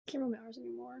Can't remember hours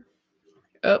anymore.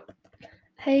 Oh.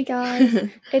 Hey guys,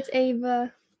 it's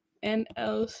Ava. And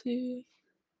Elsie.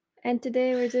 And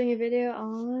today we're doing a video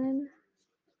on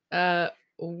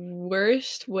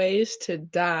worst ways to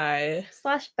die.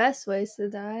 / best ways to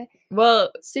die.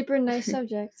 Well, super nice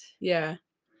subject. Yeah.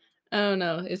 I don't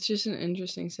know. It's just an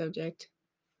interesting subject.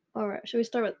 Alright, should we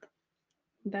start with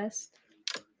best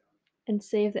and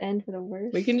save the end for the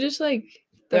worst? We can just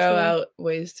throw out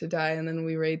ways to die and then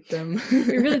we rate them.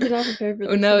 We really did not prepare for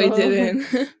this. Oh no, we didn't.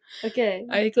 Okay.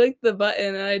 I clicked the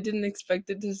button and I didn't expect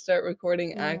it to start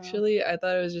recording. Actually, I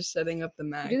thought it was just setting up the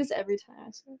Mac. You do this every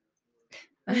time,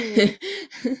 I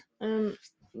swear.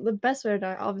 The best way to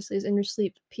die, obviously, is in your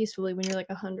sleep peacefully when you're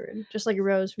 100, just like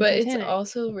Rose from Titanic. But it's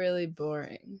also really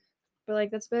boring. But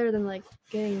that's better than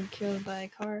getting killed by a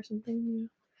car or something.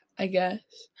 I guess.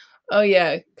 Oh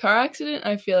yeah, car accident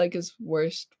I feel like is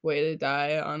worst way to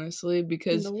die, honestly,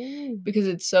 because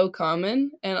it's so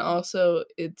common and also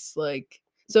it's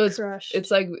crushed.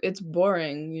 It's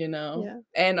boring, you know. Yeah.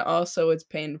 And also it's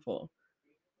painful.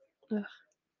 Ugh.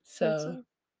 So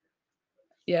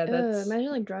yeah, that's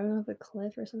imagine driving off a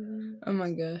cliff or something. Oh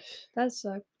my gosh. That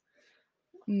sucks.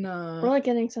 No. Or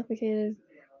getting suffocated.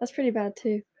 That's pretty bad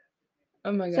too.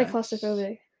 Oh my gosh. It's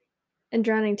claustrophobic. And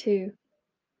drowning too.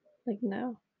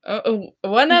 No. Oh,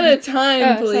 one at a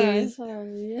time, please.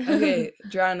 Sorry. Okay,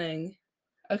 drowning.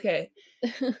 Okay.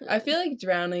 I feel like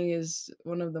drowning is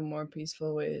one of the more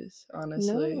peaceful ways,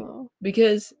 honestly. No.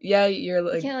 Because you're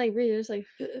you can't breathe, you're just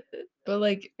but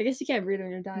I guess you can't breathe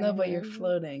when you're dying. No, but you're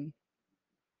floating.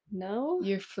 No?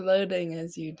 You're floating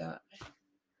as you die.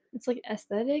 It's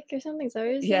aesthetic or something, is that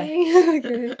what you're saying?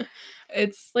 Okay.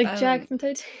 It's Jack from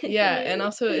Titanic. Yeah, and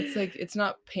also it's it's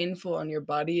not painful on your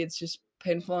body, it's just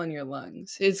painful on your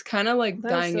lungs. It's kind of like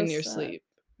dying in your sleep.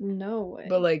 No way.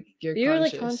 But you're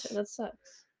conscious. Conscious. That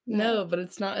sucks. No, but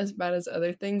it's not as bad as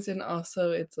other things, and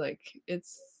also it's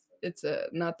it's a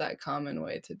not that common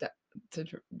way to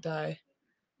die.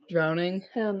 Drowning.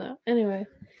 Hell no. Anyway.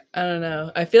 I don't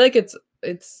know. I feel like it's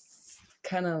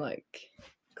kind of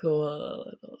cool a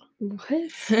little. What?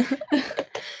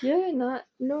 You're not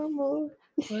normal.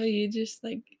 Well, you just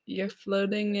you're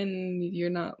floating and you're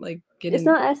not getting. It's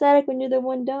not aesthetic when you're the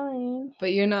one dying.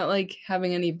 But you're not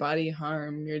having any body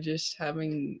harm. You're just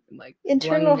having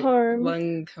internal harm,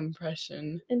 lung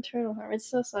compression. Internal harm. It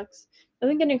still sucks. I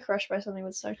think getting crushed by something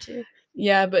would suck too.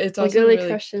 Yeah, but it's also really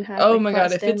crushed in half. Oh my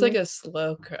god! If it's a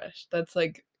slow crush, that's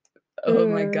oh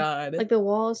my god. The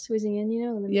walls squeezing in, you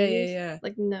know? In the movies. Yeah.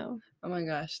 No. Oh my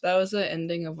gosh, that was the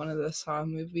ending of one of the Saw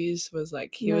movies. Was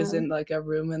he was in a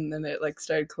room and then it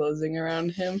started closing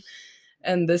around him,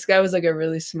 and this guy was a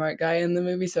really smart guy in the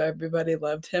movie, so everybody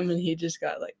loved him, and he just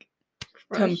got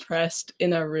compressed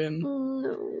in a room. Oh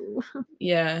no.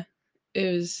 Yeah,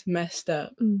 it was messed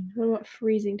up. What about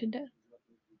freezing to death?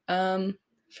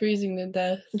 Freezing to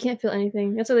death. You can't feel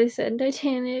anything. That's what they said in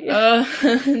Titanic.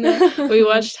 No. We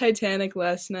watched Titanic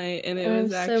last night, and it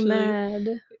was actually so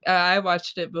mad. I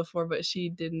watched it before, but she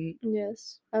didn't.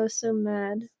 Yes, I was so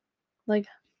mad.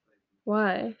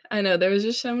 Why? I know, there was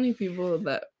just so many people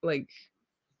that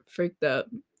freaked out.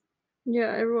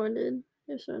 Yeah, everyone did.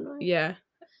 It's so annoying. Yeah,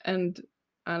 and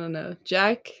I don't know.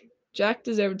 Jack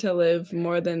deserved to live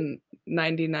more than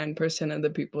 99% of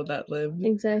the people that lived.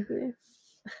 Exactly.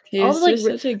 He was just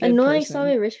such a good annoying, person. so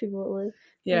many rich people that live.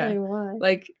 Yeah.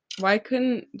 Why? Why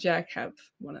couldn't Jack have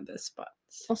one of those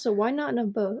spots? Also, why not in a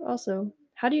boat? Also,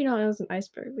 how do you not know it's an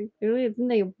iceberg? Didn't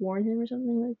they warn him or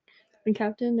something? The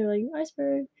captain, they're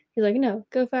iceberg. He's no,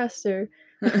 go faster.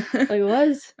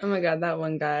 What? Oh my god, that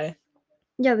one guy.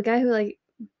 Yeah, the guy who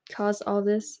caused all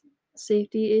this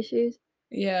safety issues.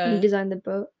 Yeah. He designed the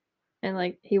boat,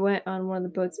 and he went on one of the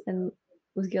boats and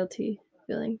was guilty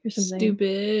feeling or something.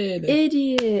 Stupid.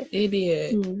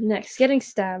 Idiot. Next, getting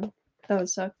stabbed. That would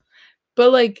suck.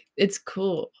 But it's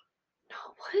cool. No,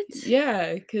 what?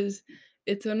 Yeah, because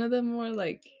it's one of the more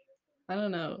I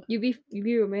don't know. You be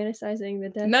romanticizing the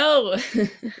death. No.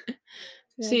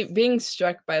 Yes. See, being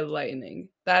struck by lightning,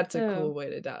 that's a cool way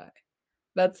to die.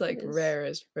 That's rare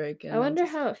as frick. I wonder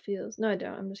how it feels. No, I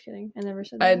don't. I'm just kidding. I never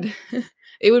said that.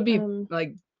 It would be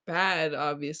bad,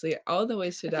 obviously. All the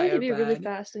ways to die are bad. It'd be really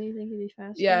fast. And you think it'd be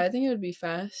fast? Yeah, I think it would be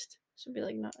fast. Should be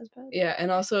not as bad. Yeah, and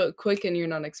also quick, and you're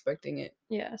not expecting it.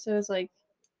 Yeah, so it's I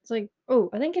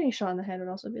think getting shot in the head would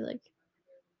also be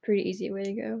pretty easy way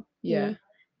to go. Yeah.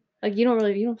 You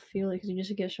don't feel it because you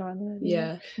just get shot in the head.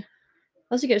 Yeah.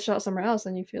 Unless you get shot somewhere else,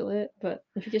 then you feel it. But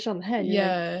if you get shot in the head,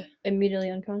 you're immediately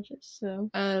unconscious. So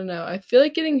I don't know. I feel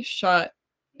like getting shot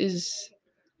is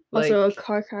also a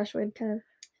car crash way, kind of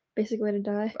basic way to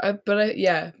die.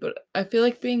 But I feel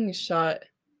like being shot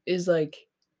is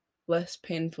less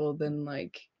painful than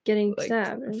like getting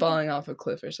stabbed and falling off a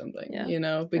cliff or something, Yeah, you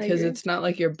know, because agree. it's not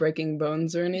like you're breaking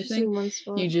bones or It's just in anything. one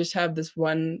spot. You just have this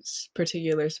one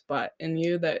particular spot in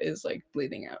you that is like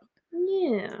bleeding out.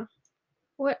 Yeah.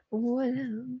 What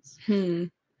else? Mm.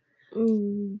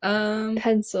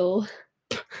 Pencil.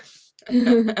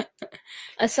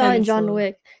 I saw in John Pencil.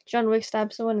 Wick. John Wick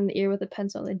stabbed someone in the ear with a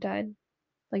pencil and they died.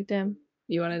 Like, damn.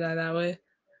 You want to die that way?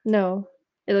 No.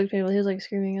 It looked painful. He was like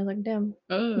screaming. I was like, damn.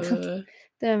 Oh.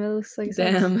 Damn, it looks like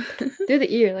Damn. through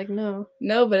the ear, like no.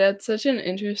 No, but that's such an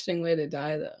interesting way to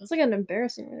die though. It's like an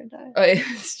embarrassing way to die. Oh yeah,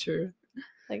 it's true.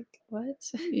 Like what?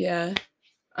 Yeah.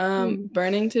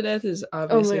 Burning to death is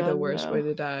obviously the worst way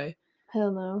to die.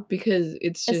 Hell no. Because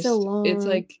it's just so long. It's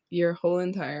like your whole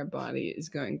entire body is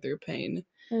going through pain.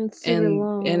 And it's super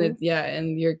long.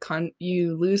 And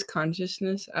you lose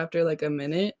consciousness after like a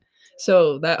minute.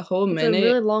 So that whole minute, a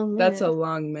really long minute. That's a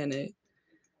long minute.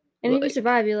 And if you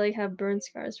survive, you like have burn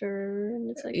scars forever, and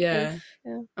it's like yeah.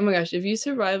 Yeah. Oh my gosh, if you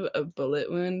survive a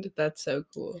bullet wound, that's so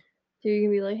cool. So you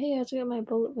can be like, hey, I just got my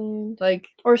bullet wound. Like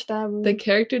or stab wound. The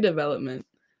character development.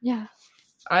 Yeah.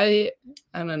 I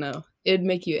don't know. It'd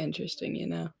make you interesting, you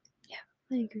know? Yeah,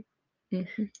 I agree.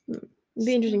 Mm-hmm. It'd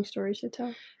be interesting stories to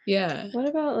tell. Yeah. What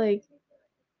about like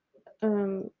I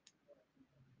don't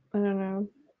know.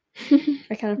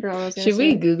 I kind of forgot what I was gonna say. Should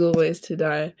we Google ways to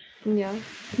die? Yeah.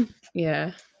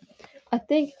 Yeah. I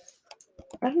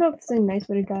don't know if it's a nice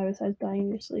way to die besides dying in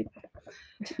your sleep.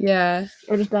 Yeah.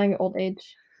 Or just dying at old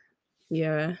age.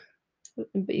 Yeah.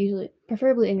 But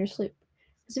preferably in your sleep.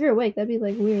 Because if you're awake, that'd be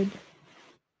like weird.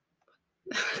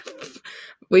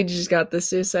 We just got the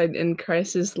suicide in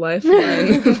crisis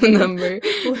lifeline number.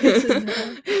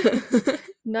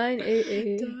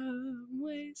 988. Dumb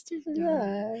ways to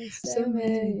die. So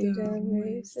many dumb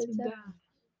ways to die.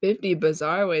 50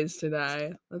 bizarre ways to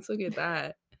die. Let's look at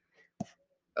that.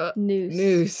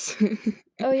 Noose.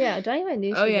 Oh yeah, dying by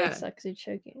noose would suck because you're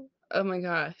choking. Oh my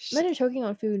gosh. Imagine choking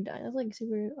on food and dying. That's like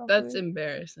super awkward. That's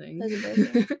embarrassing. That's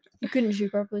embarrassing. You couldn't chew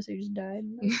properly, so you just died.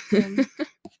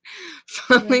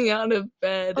 Falling out of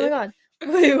bed. Oh my god.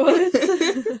 Wait, what?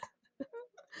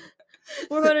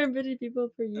 450 people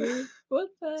per year? What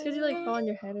the It's because you like fall on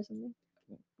your head or something.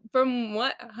 From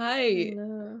what height?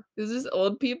 No. Is this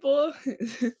old people? I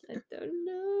don't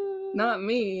know. Not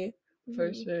me,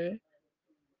 for sure.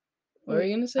 What were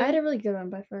you gonna say? I had a really good one,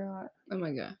 but I forgot. Oh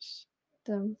my gosh.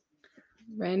 Dumb.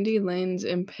 Randy Lane's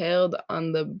impaled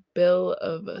on the bill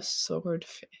of a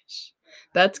swordfish.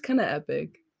 That's kind of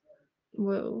epic.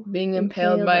 Whoa. Being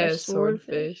impaled by a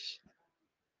swordfish.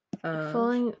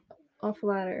 Falling off a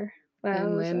ladder. Wow,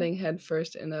 and landing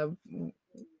headfirst in a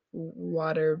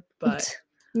water butt.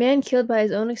 Man killed by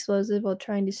his own explosive while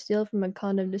trying to steal from a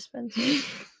condom dispenser.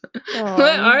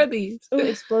 What are these? Oh,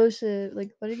 explosive.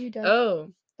 Like, what have you done? Oh,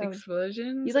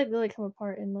 explosions? You like literally come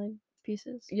apart in like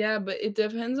pieces. Yeah, but it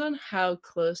depends on how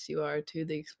close you are to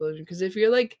the explosion. Because if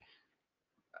you're like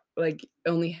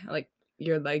only like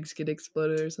your legs get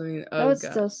exploded or something, that would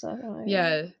still suck. Oh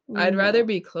yeah, I'd rather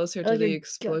be closer to the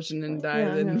explosion and die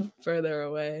than further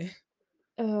away.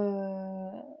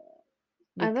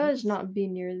 I'd rather just not be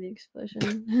near the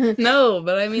explosion. No,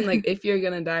 but I mean, like, if you're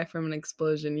gonna die from an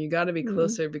explosion, you gotta be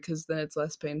closer because then it's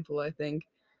less painful, I think.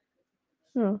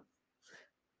 Oh.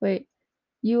 Wait.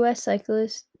 U.S.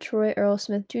 cyclist Troy Earl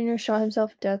Smith Jr. shot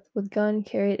himself to death with gun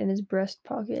carried in his breast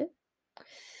pocket. Oh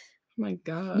my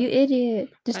god. You idiot.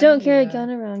 Just don't carry a gun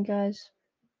around, guys.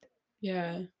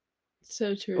 Yeah.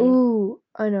 So true. Ooh,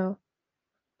 I know.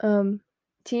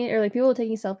 People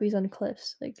taking selfies on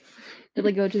cliffs, like they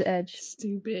like go to the edge.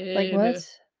 Stupid. Like what?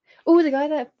 Oh, the guy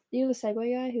that the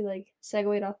Segway guy who like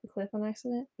segued off the cliff on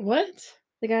accident. What?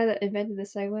 The guy that invented the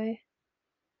Segway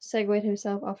segued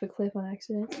himself off a cliff on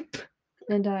accident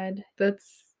and died. I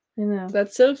know.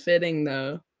 That's so fitting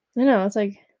though. I know. It's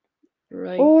like.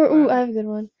 Right. I have a good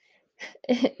one.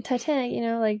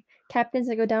 Titanic, like captains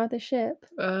that go down with the ship.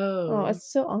 Oh,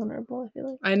 it's so honorable, I feel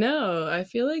like. I know. I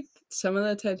feel like some of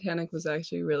the Titanic was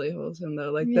actually really wholesome,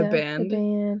 though. Like the band.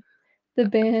 The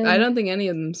band. I don't think any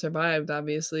of them survived,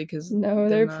 obviously, because no,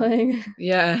 they're playing.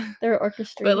 Yeah. They're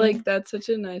orchestrating. But like that's such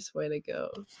a nice way to go.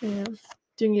 Yeah,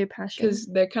 doing your passion. Because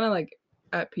they're kind of like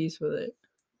at peace with it.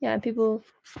 Yeah, people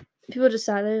just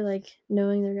sat there like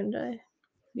knowing they're gonna die.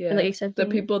 Yeah, and, like accepting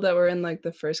the people that were in like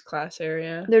the first class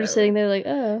area. They're just sitting there like,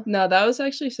 oh. No, that was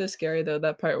actually so scary though.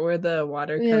 That part where the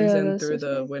water comes in through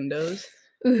the windows,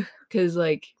 because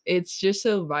like it's just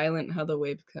so violent how the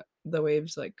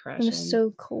waves like crash. And it's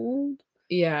so cold.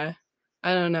 Yeah,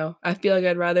 I don't know. I feel like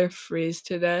I'd rather freeze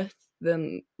to death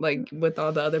than like with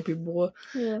all the other people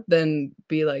than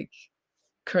be like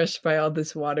crushed by all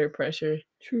this water pressure.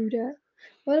 True that.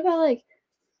 What about like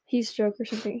heat stroke or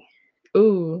something?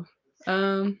 Ooh.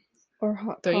 Or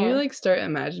hot Don't car? you like start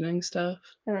imagining stuff?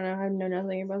 I don't know. I know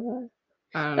nothing about that.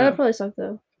 I don't That would know. probably suck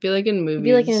though. I feel like in You'd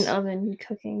be like in an movies. oven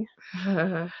cooking.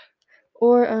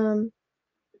 Or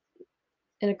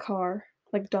in a car.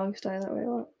 Like dogs die that way a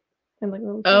lot. And like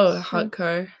little kids. Oh, a hot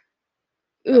car.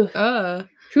 Ugh.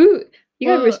 Who? You gotta be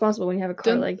Well, responsible when you have a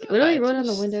car. don't Like literally I roll down the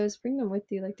just- windows, bring them with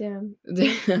you. Like damn.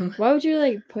 Damn. Why would you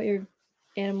like put your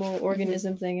animal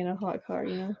organism thing in a hot car?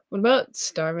 You know? What about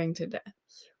starving to death?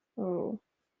 Oh,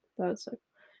 that would suck.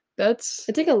 That's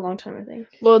It'd take a long time, I think.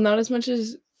 well, not as much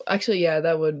as actually, yeah,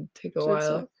 that would take a So it'd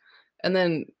while. suck. And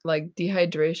then like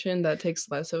dehydration, that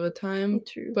takes less of a time.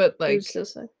 True. But It would like still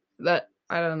suck. that,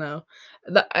 I don't know.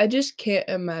 That I just can't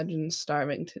imagine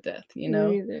starving to death. You know,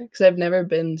 Me either. because I've never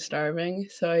been starving,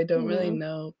 so I don't really Mhm.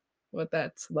 know what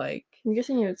that's like. I'm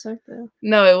guessing it would suck though.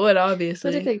 No, it would It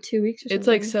obviously. would take like 2 weeks or something. It's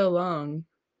like so long.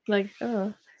 Like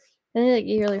oh, and then like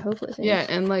you're like hopeless. Yeah,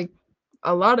 and like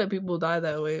a lot of people die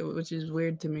that way, which is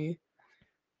weird to me.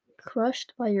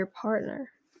 Crushed by your partner.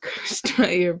 Crushed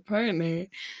by your partner.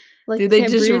 Like Do they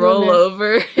can't just breathe roll when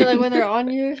over? they're like when they're on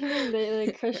you or something, they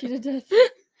like crush you to death.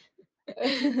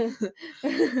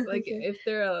 Like if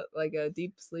they're like a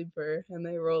deep sleeper and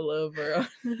they roll over on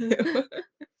you.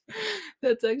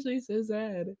 That's actually so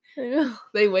sad. I know.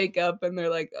 They wake up and they're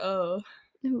like, oh.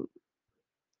 Ooh.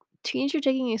 Teenager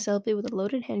taking a selfie with a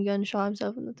loaded handgun shot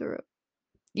himself in the throat.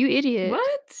 You idiot.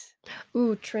 What?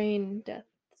 Ooh, train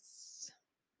deaths.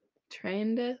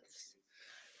 Train deaths?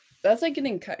 That's like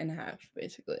getting cut in half,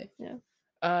 basically. Yeah.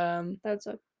 That would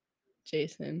suck.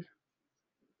 Jason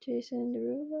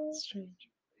Derulo. Stranger.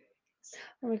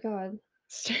 Oh my god.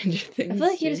 Stranger Things. I feel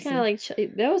like he just kind of like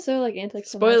that was so like anticlimactic.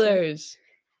 Spoilers.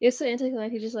 It's so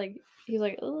anticlimactic. He just like he's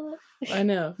like ugh. I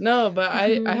know. No, but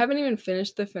I haven't even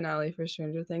finished the finale for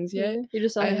Stranger Things yet. Yeah, you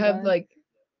just saw I him have die. like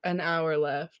an hour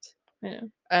left. I know.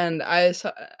 And I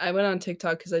went on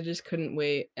TikTok because I just couldn't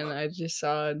wait, and I just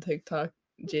saw on TikTok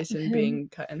Jason Him. being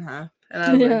cut in half, and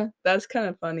I was Yeah. like, "That's kind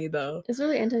of funny, though." It's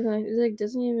really anticlimactic. It's like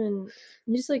doesn't even.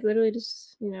 He just like literally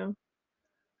just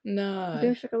Nah,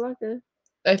 boom shakalaka.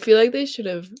 I feel like they should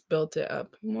have built it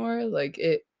up more, like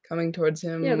it coming towards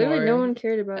him. Yeah, literally no one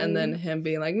cared about and him. then him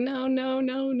being like, "No, no,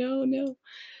 no, no, no."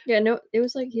 Yeah, no, it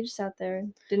was like he just sat there,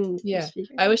 didn't speak.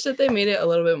 I wish that they made it a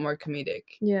little bit more comedic.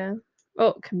 Yeah.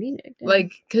 Oh, comedic. Damn.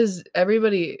 Like, because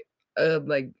everybody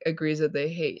like agrees that they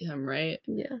hate him, right?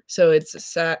 Yeah. So it's a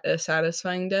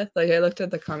satisfying death. Like I looked at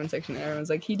the comment section, and everyone's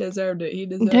like, "He deserved it. He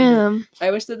deserved it." Damn.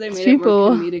 I wish that they made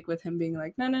people. it more comedic with him being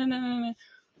like, "No, no, no, no, no."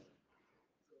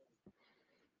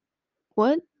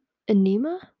 What?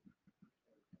 Enema?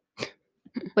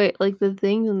 Wait, like the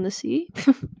things in the sea?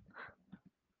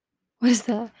 What is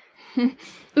that?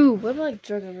 Ooh, what about like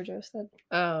drug overdose? That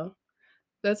Oh,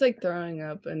 that's like throwing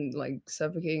up and like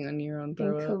suffocating on your own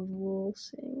throat.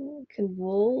 Convulsing.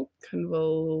 Convulsing.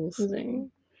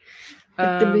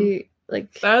 Like to be like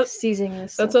seizing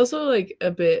this. That's also like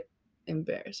a bit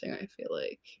embarrassing. I feel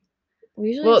like.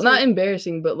 Usually Well, it's, not like,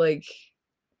 embarrassing, but like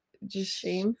just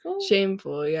shameful.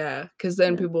 Shameful, yeah. Because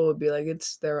then Yeah. people would be like,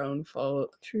 it's their own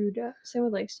fault. True death. Same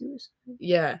with like suicide.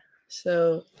 Yeah.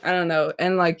 So I don't know,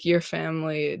 and like your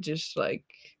family just like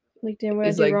damn, what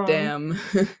is I do like wrong. damn.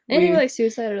 Anything like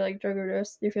suicide or like drug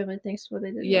overdose, your family thinks what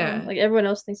they did wrong. Like everyone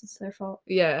else thinks it's their fault.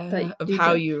 Yeah, of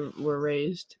how you were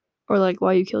raised. Or like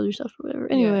why you killed yourself or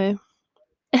whatever. Anyway.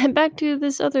 And back to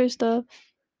this other stuff.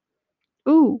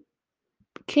 Ooh.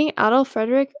 King Adolf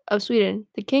Frederick of Sweden,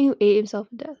 the king who ate himself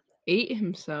to death. Ate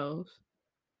himself?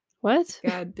 What?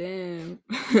 God damn.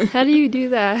 How do you do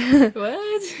that?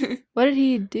 What? What did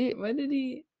he do? What did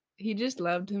he just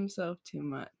loved himself too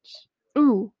much.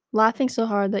 Ooh, laughing so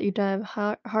hard that you die of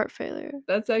heart failure.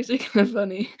 That's actually kind of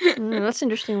funny. That's an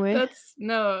interesting way.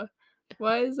 No.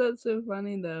 Why is that so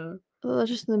funny though? Well,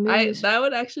 that's just in the movies. That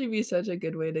would actually be such a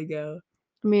good way to go.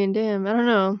 I mean, damn, I don't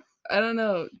know. I don't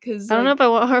know, because I don't know if I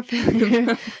want heart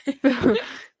failure.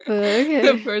 But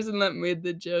okay. The person that made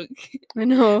the joke. I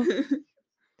know.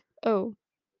 Oh.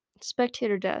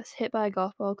 Spectator deaths, hit by a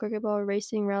golf ball, cricket ball,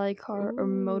 racing, rally car, or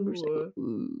motorcycle.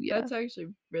 Ooh, yeah. That's actually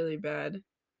really bad.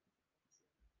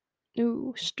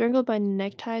 Ooh, strangled by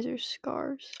neckties or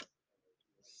scarves.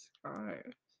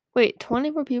 Scarves. Wait,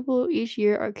 24 people each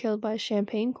year are killed by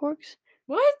champagne corks?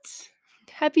 What?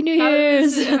 Happy New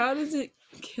Year's! How does it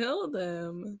kill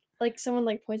them? Like someone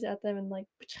like points at them and like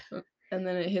and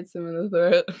then it hits them in the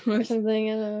throat or something.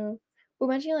 Well,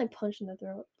 imagine like punch in the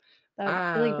throat. It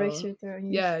like breaks your throat.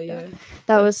 Yeah.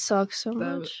 That would suck so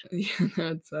much. Yeah, that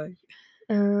would suck.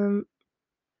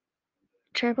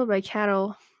 Trampled by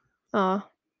cattle. Aw.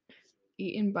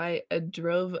 Eaten by a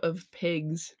drove of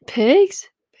pigs. Pigs?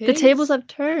 The tables have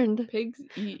turned. Pigs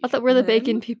eat. I thought we're the men?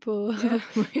 bacon people. Yeah,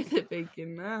 we're the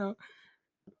bacon now.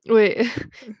 Wait.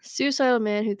 Suicidal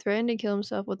man who threatened to kill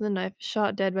himself with a knife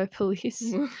shot dead by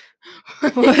police.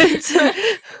 What?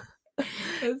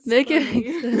 That's Make it funny.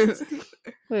 make sense.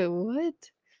 Wait, what?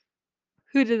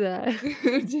 Who did that?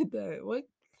 Who did that? What?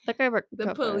 That guy The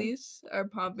got fired. police are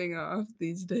popping off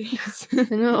these days. I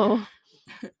know.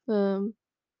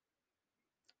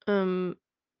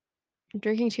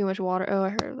 Drinking too much water. Oh, I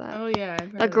heard of that. Oh yeah,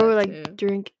 I've heard That of girl that like too.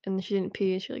 drink and she didn't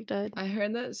pee and she like died. I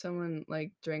heard that someone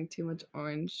like drank too much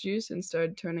orange juice and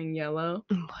started turning yellow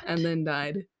What? and then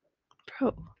died.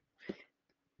 Bro.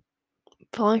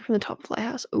 Falling from the top of the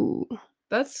lighthouse. Ooh.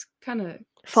 That's kind of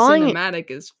Falling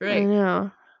cinematic as I frick.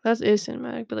 know. That is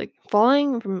cinematic, but like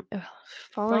falling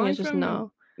is just from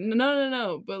no.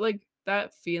 No. But like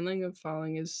that feeling of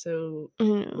falling is so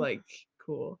Mm. like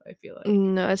cool. I feel like.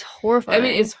 No, it's horrifying. I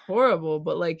mean, it's horrible,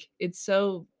 but like it's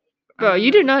so. Bro,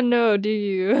 you do not know, do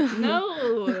you?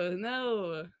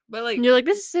 No. But like you're like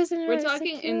this isn't. we're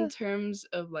talking in terms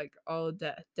of like all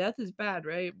death. Death is bad,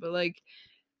 right? But like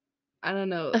I don't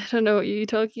know. I don't know what you're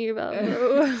talking about,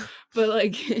 bro. But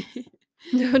like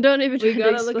no, don't even. We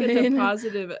gotta look at the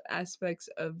positive aspects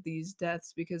of these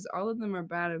deaths because all of them are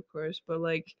bad, of course. But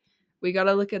like we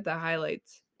gotta look at the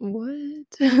highlights. What?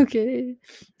 Okay.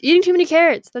 Eating too many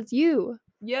carrots. That's you.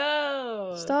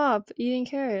 Yo. Stop eating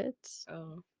carrots.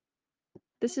 Oh.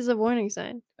 This is a warning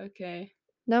sign. Okay.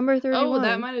 Number 31. Oh,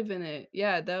 that might have been it.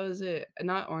 Yeah, that was it.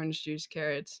 Not orange juice,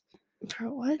 carrots.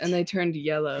 Bro, what? And they turned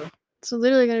yellow. It's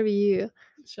literally gonna be you.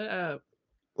 Shut up.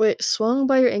 Wait, swung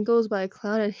by your ankles by a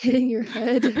clown and hitting your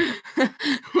head.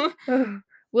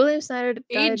 William Snyder died.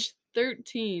 Age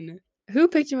 13. Who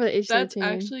picked him at age 13?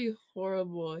 That's actually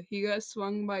horrible. He got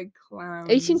swung by clowns.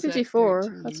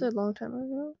 1854. That's a long time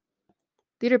ago.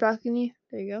 Theater balcony.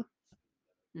 There you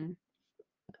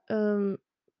go.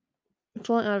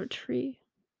 Falling out of a tree.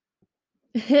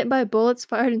 Hit by bullets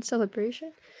fired in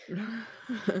celebration.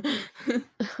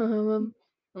 Oh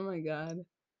my god.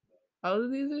 All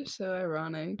of these are so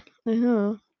ironic. I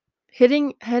know.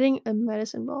 Heading a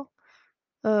medicine ball.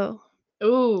 Oh.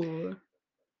 Ooh.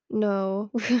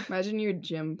 No. Imagine your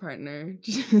gym partner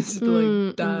just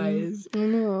like dies. I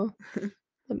know.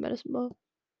 The medicine ball.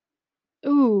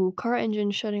 Ooh, car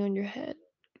engine shutting on your head.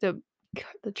 The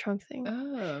trunk thing.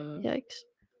 Oh. Yikes.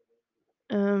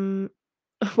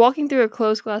 Walking through a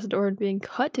closed glass door and being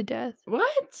cut to death.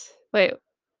 What? Wait.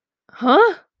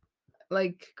 Huh?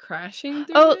 Like crashing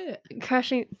through it?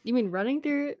 Crashing. You mean running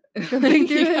through it? Jumping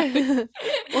through it?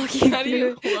 Walking How do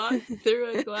you through walk through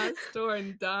a glass door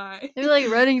and die? Maybe like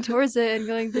running towards it and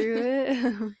going through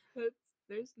it.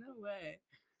 There's no way.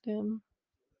 Damn.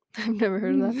 I've never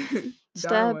heard of that.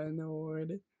 Darwin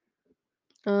Award.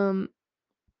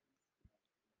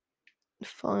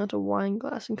 Falling onto a wine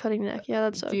glass and cutting neck. Yeah,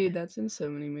 that's okay. Dude, that's in so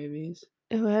many movies.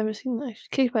 Oh, I haven't seen that.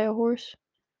 Kicked by a horse.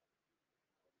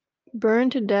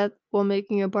 Burned to death while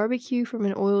making a barbecue from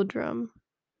an oil drum.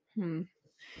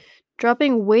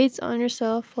 Dropping weights on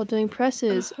yourself while doing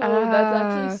presses. Oh, that's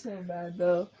actually so bad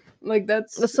though. Like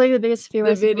that's like the biggest fear.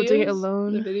 People doing it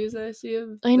alone. The videos that I see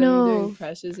of them doing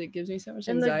presses, it gives me so much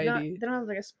anxiety. They don't have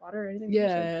like a spotter or anything.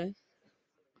 Yeah.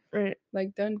 Right.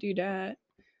 Like don't do that.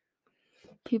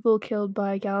 People killed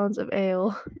by gallons of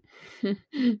ale.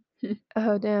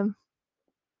 Oh damn.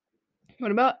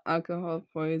 What about alcohol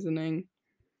poisoning?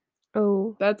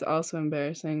 Oh. That's also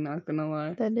embarrassing, not gonna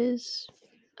lie. That is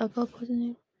alcohol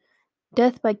poisoning.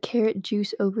 Death by carrot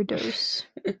juice overdose.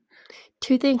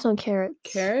 2 things on carrots.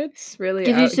 Carrots really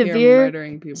give you here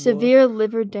murdering people. Severe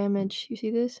liver damage. You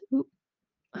see this? Ooh.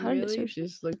 How really? Did it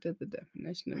just looked at the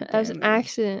definition of damage. As an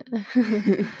accident.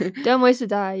 Dumb ways to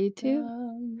die. You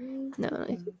too?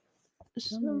 No.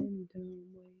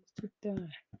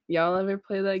 Y'all ever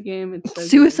play that game? It's so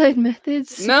Suicide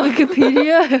Methods? No.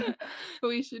 Wikipedia?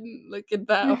 We shouldn't look at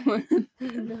that one.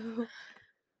 No.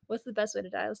 What's the best way to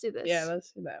die? Let's do this. Yeah,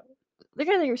 let's do that one. They're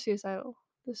gonna think you're suicidal.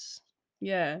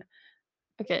 Yeah.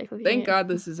 Okay. Thank God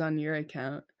this is on your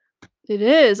account. It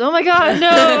is. Oh my God,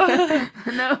 no.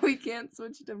 No, we can't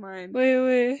switch to mine.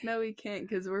 Wait. No, we can't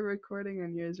because we're recording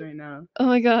on yours right now. Oh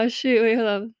my gosh, shoot. Wait, hold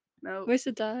on. No. Ways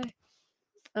to die.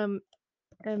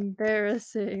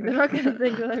 Embarrassing. They're not gonna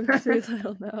think that I'm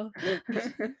suicidal now.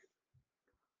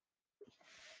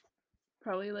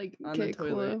 Probably like on the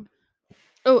toilet. Cool.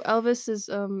 Oh, Elvis's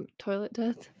toilet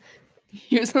death.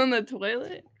 He was on the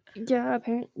toilet? Yeah,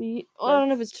 apparently. Oh, I don't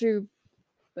know if it's true.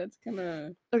 That's kind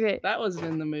of okay. That wasn't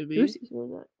in the movie.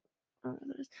 What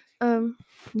was that?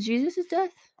 Jesus'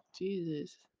 death.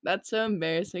 Jesus, that's so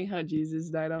embarrassing. How Jesus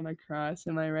died on a cross.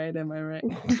 Am I right?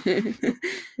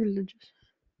 Religious.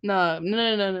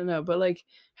 No. But like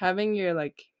having your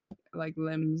like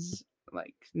limbs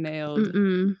like nailed,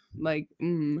 Mm-mm. like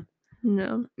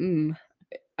No.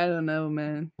 I don't know,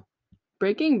 man.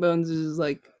 Breaking bones is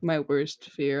like my worst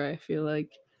fear. I feel like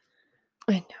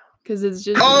I know. because it's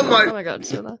just. Oh Oh my! my god,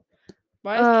 so loud.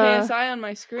 Why is KSI on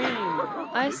my screen?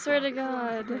 I swear to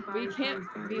God. We can't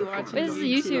be watching. This is a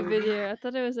YouTube video. I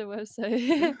thought it was a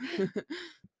website.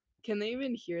 Can they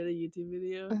even hear the YouTube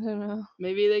video? I don't know.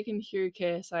 Maybe they can hear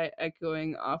KSI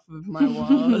echoing off of my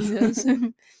walls. Yes.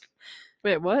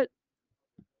 Wait, what?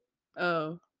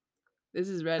 Oh, this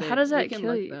is Reddit. How does that we can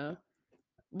kill look, you? though.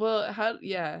 Well, how?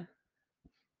 Yeah.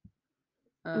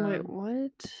 Wait,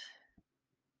 what?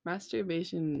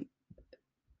 Masturbation.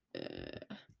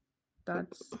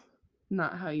 That's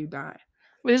not how you die.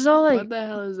 This is all like. What the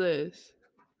hell is this?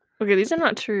 Okay, these are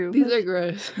not true. These are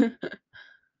gross.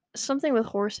 Something with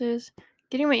horses.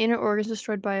 Getting my inner organs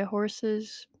destroyed by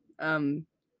horses.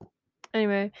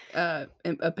 Anyway.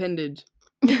 Appendage.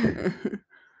 Dude,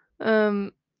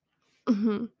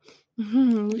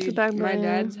 My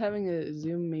dad's having a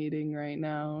Zoom meeting right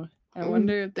now. I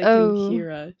wonder if they can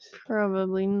hear us.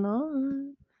 Probably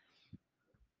not.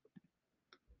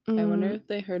 I wonder if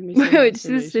they heard me say Wait,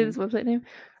 did you say this website name?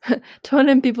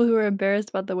 20 people who are embarrassed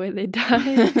about the way they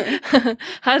died.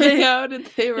 How did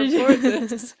they report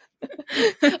this?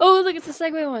 Oh, look, it's a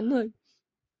Segway one. Look.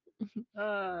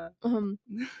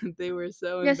 They were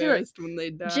so embarrassed when they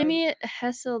died. Jimmy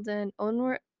Hesselden,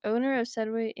 owner of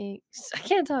Segway Inc. I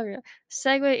can't talk about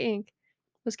Segway Inc.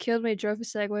 was killed when he drove a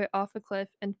Segway off a cliff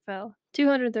and fell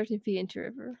 213 feet into a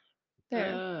river.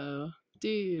 There. Oh,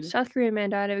 dude. South Korean man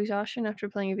died of exhaustion after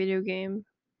playing a video game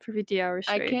for 50 hours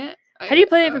straight. How do you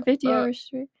play it for 50 hours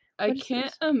straight? I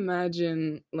can't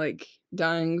imagine like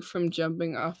dying from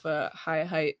jumping off a high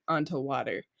height onto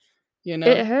water. You know,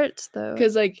 it hurts though.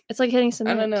 Because like it's like hitting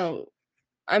cement. I don't know.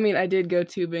 I mean, I did go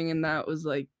tubing, and that was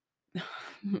like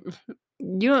you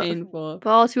don't painful.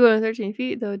 Fall 213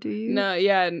 feet though, do you? No,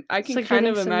 yeah, I can like kind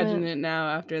of imagine it now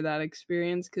after that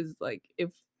experience. Because like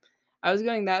if I was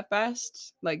going that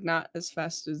fast, like not as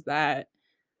fast as that,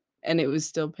 and it was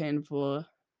still painful.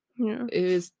 Yeah.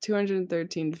 It was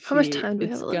 213 feet. How much time do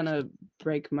we have? It's gonna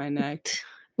break my neck.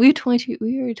 We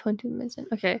already 20 minutes in.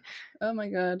 Okay. Oh my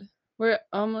god. We're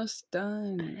almost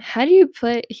done. How do you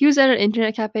play? He was at an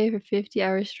internet cafe for 50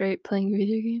 hours straight playing a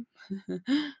video game.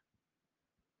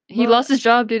 He lost his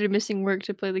job due to missing work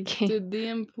to play the game. Did the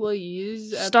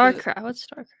employees at StarCraft? What's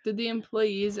StarCraft? Did the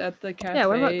employees at the cafe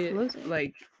what about closing?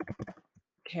 Like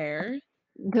care?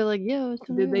 They're like, yo.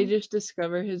 Did they just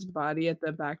discover his body at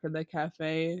the back of the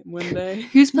cafe one day?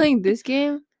 Who's playing this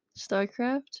game?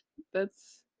 StarCraft?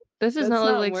 This does not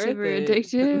look like super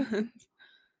addictive.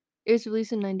 It was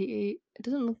released in 98. It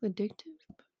doesn't look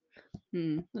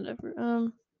addictive.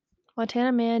 Whatever.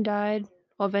 Montana man died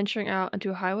while venturing out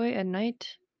onto a highway at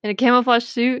night in a camouflage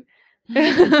suit.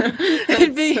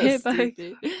 Being hit by.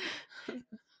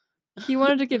 He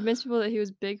wanted to convince people that he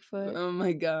was Bigfoot. Oh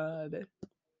my god.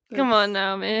 Come on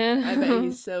now, man. I bet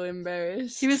he's so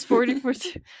embarrassed. He was 44.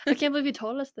 I can't believe he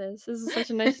told us this. This is such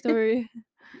a nice story.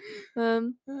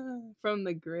 From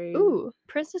the grave. Ooh,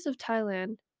 Princess of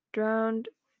Thailand drowned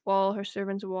while her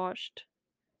servants watched.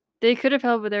 They could have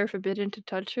helped, but they were forbidden to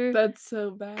touch her. That's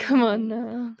so bad. Come on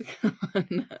now. Come on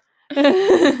now.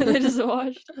 They just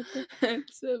watched.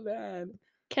 That's so bad.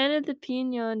 Kenneth the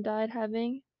Pignon died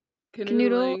having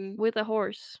canoodle with a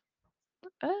horse.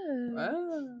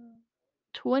 Oh.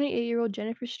 28-year-old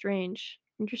Jennifer Strange,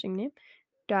 interesting name,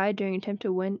 died during an attempt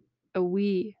to win a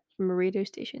Wii from a radio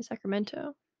station in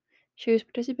Sacramento. She was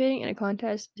participating in a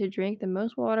contest to drink the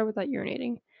most water without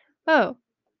urinating. Oh.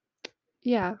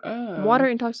 Yeah. Oh. Water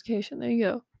intoxication. There you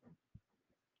go.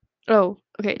 Oh,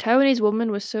 okay.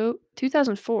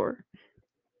 2004.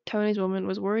 Taiwanese woman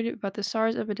was worried about the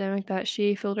SARS epidemic that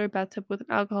she filled her bathtub with an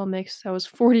alcohol mix that was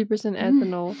 40%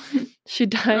 ethanol. She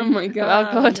died of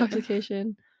alcohol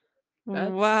intoxication.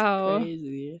 That's wow.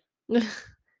 Crazy.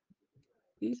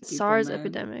 SARS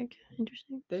epidemic.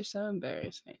 Interesting. They're so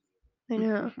embarrassing. I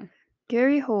know.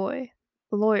 Gary Hoy,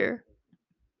 a lawyer,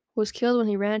 was killed when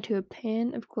he ran into a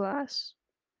pane of glass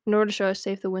in order to show how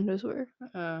safe the windows were.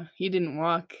 He didn't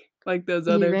walk like those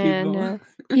other people. Yeah.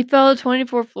 He fell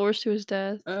 24 floors to his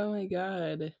death. Oh my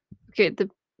god. Okay,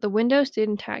 the window stayed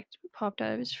intact, but popped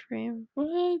out of his frame.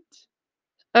 What?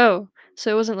 Oh, so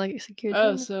it wasn't like a secured.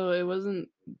 Oh, so it wasn't.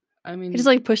 I mean, he just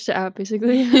like pushed it out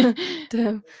basically.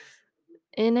 Damn.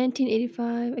 In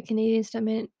 1985, a Canadian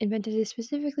stuntman invented a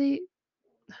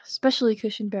specially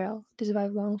cushioned barrel to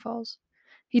survive long falls.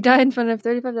 He died in front of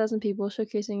 35,000 people,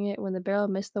 showcasing it when the barrel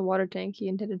missed the water tank he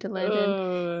intended to land in,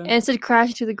 and instead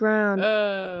crashed to the ground.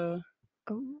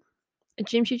 Oh. A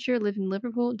gym teacher lived in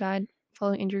Liverpool, died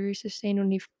following injuries sustained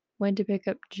when he went to pick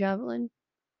up javelin,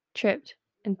 tripped,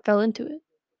 and fell into it.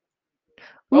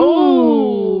 Ooh!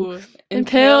 Oh,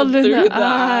 Impaled in the through the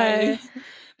eye. eye.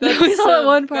 That's We saw that so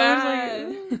one part. bad. I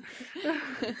was like,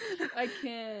 I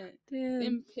can't. damn.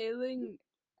 Impaling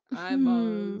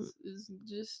eyeballs is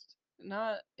just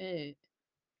not it.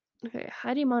 Okay,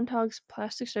 Heidi Montag's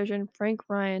plastic surgeon Frank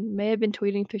Ryan may have been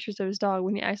tweeting pictures of his dog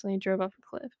when he accidentally drove off a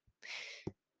cliff.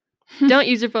 Don't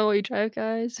use your phone while you drive,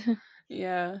 guys.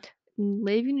 Yeah.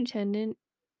 Navy Lieutenant,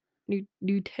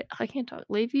 I can't talk.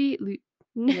 Navy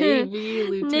Navy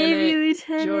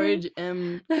Lieutenant George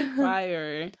M.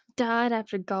 Pryor died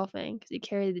after golfing because he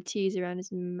carried the teas around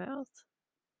his mouth.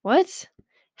 What?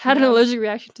 Had an How- allergic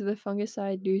reaction to the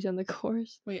fungicide used on the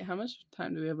course. Wait, how much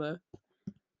time do we have left?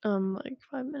 Like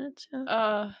 5 minutes.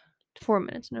 Yeah. 4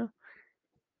 minutes now.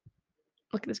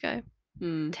 Look at this guy.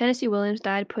 Tennessee Williams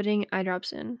died putting eye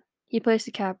drops in. He placed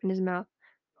the cap in his mouth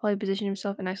while he positioned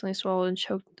himself and accidentally swallowed and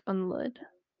choked on the lid.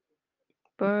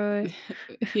 But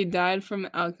he died from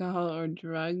alcohol or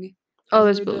drug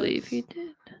others overdose? believe he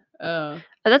did. Oh.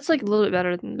 That's like a little bit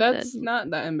better than That's dead. not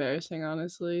that embarrassing,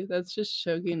 honestly. That's just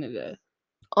choking to death.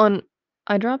 On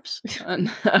eye drops?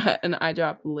 An eye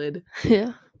drop lid.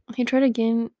 Yeah. He tried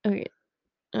again. Okay.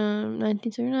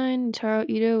 1979, Taro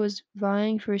Ito was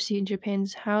vying for a seat in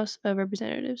Japan's House of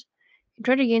Representatives. He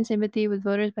tried to gain sympathy with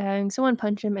voters by having someone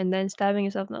punch him and then stabbing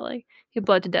himself in the leg. He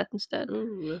bled to death instead.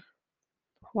 Ooh.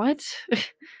 What?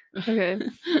 Okay.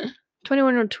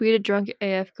 21-year-old tweeted drunk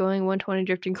AF going 120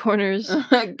 drifting corners.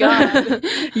 God.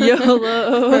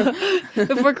 YOLO.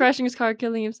 Before crashing his car,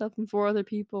 killing himself and 4 other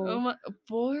people. Oh my,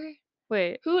 4?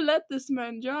 Wait. Who let this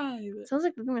man drive? Sounds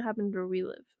like the thing that happened where we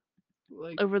live.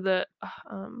 Like, over the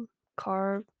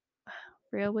car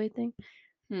railway thing.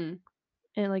 And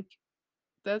like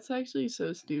that's actually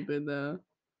so stupid though.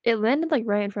 It landed like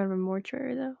right in front of a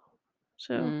mortuary though.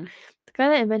 So the guy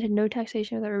that invented no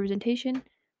taxation without representation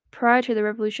prior to the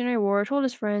Revolutionary War told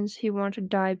his friends he wanted to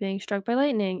die being struck by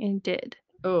lightning, and did.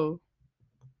 Oh.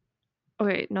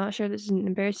 Okay, not sure if this is an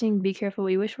embarrassing be careful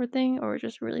what you wish for thing or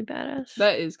just really badass.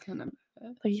 That is kind of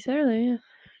bad. Like you said earlier, yeah.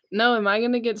 No, am I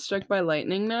gonna get struck by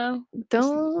lightning now?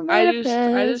 Don't I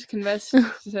just confessed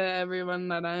to everyone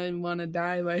that I want to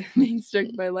die by being struck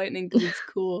by lightning because it's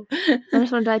cool. I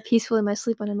just want to die peacefully in my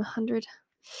sleep when I'm 100.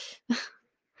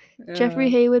 Jeffrey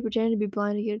Haywood pretended to be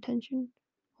blind to get attention.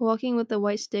 Walking with a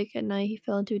white stick at night, he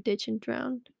fell into a ditch and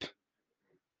drowned.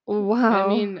 Wow. I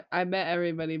mean, I bet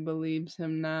everybody believes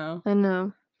him now. I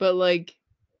know. But like,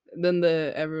 then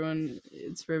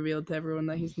it's revealed to everyone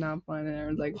that he's not blind, and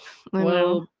everyone's like,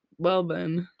 well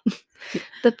then.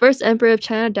 The first emperor of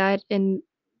China died in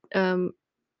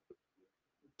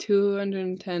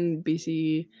 210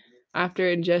 BCE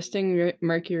after ingesting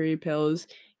mercury pills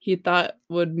he thought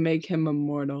would make him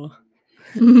immortal.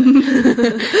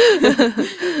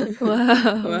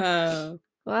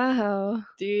 Wow.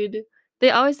 Dude.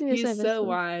 They always think he's so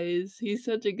wise. He's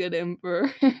such a good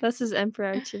emperor. That's his emperor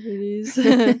activities.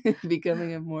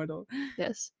 Becoming immortal.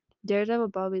 Yes. Daredevil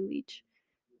Bobby Leach.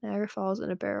 Niagara Falls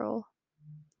in a barrel.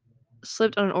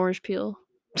 Slipped on an orange peel.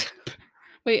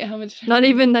 Wait, how much? Not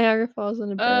even Niagara Falls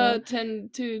in a barrel. 2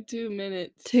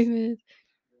 minutes. 2 minutes.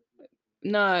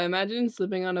 No, imagine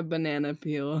slipping on a banana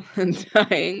peel and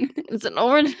dying. It's an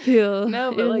orange peel.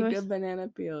 No, but like a banana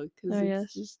peel, because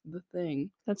it's just the thing.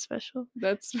 That's special.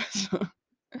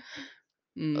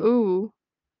 Ooh.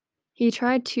 He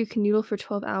tried to canoodle for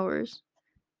 12 hours.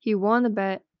 He won the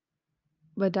bet,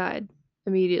 but died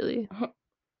immediately.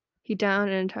 He downed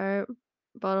an entire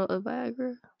bottle of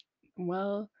Viagra.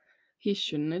 Well, he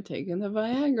shouldn't have taken the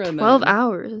Viagra 12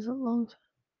 hours is a long time.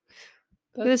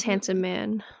 Look at this handsome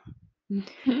man.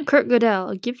 Kurt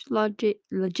Gödel, a gifted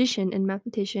logician and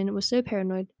mathematician, was so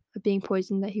paranoid of being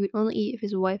poisoned that he would only eat if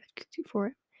his wife had cooked it for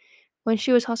him. When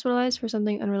she was hospitalized for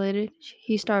something unrelated,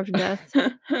 he starved to death.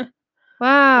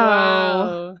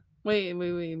 Wow. Wait.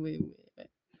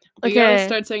 We gotta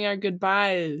start saying our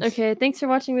goodbyes. Okay, thanks for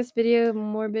watching this video,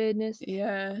 Morbidness.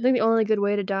 Yeah. I think the only good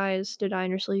way to die is to die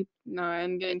in your sleep. No,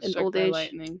 and getting struck by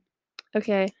lightning.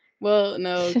 Okay. Well,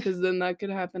 no, because then that could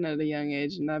happen at a young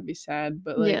age, and that'd be sad.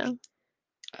 But like,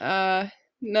 nah,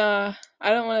 I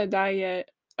don't want to die yet.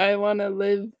 I want to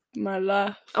live my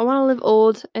life. I want to live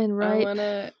old and ripe. I want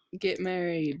to get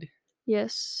married.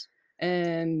 Yes.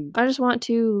 And I just want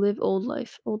to live old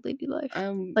lady life.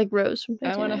 Like Rose from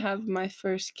Titanic. I want to have my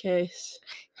first kiss.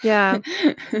 Yeah.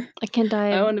 I can't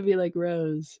die. I want to be like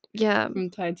Rose. Yeah.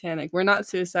 From Titanic. We're not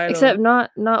suicidal. Except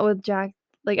not with Jack.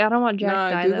 Like, I don't want Jack to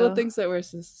die, Google though. thinks that we're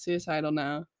suicidal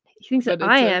now. He thinks that But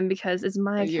I it's am because it's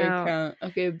my your account. account.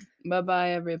 Okay,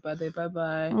 bye-bye, everybody.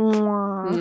 Bye-bye. Mwah.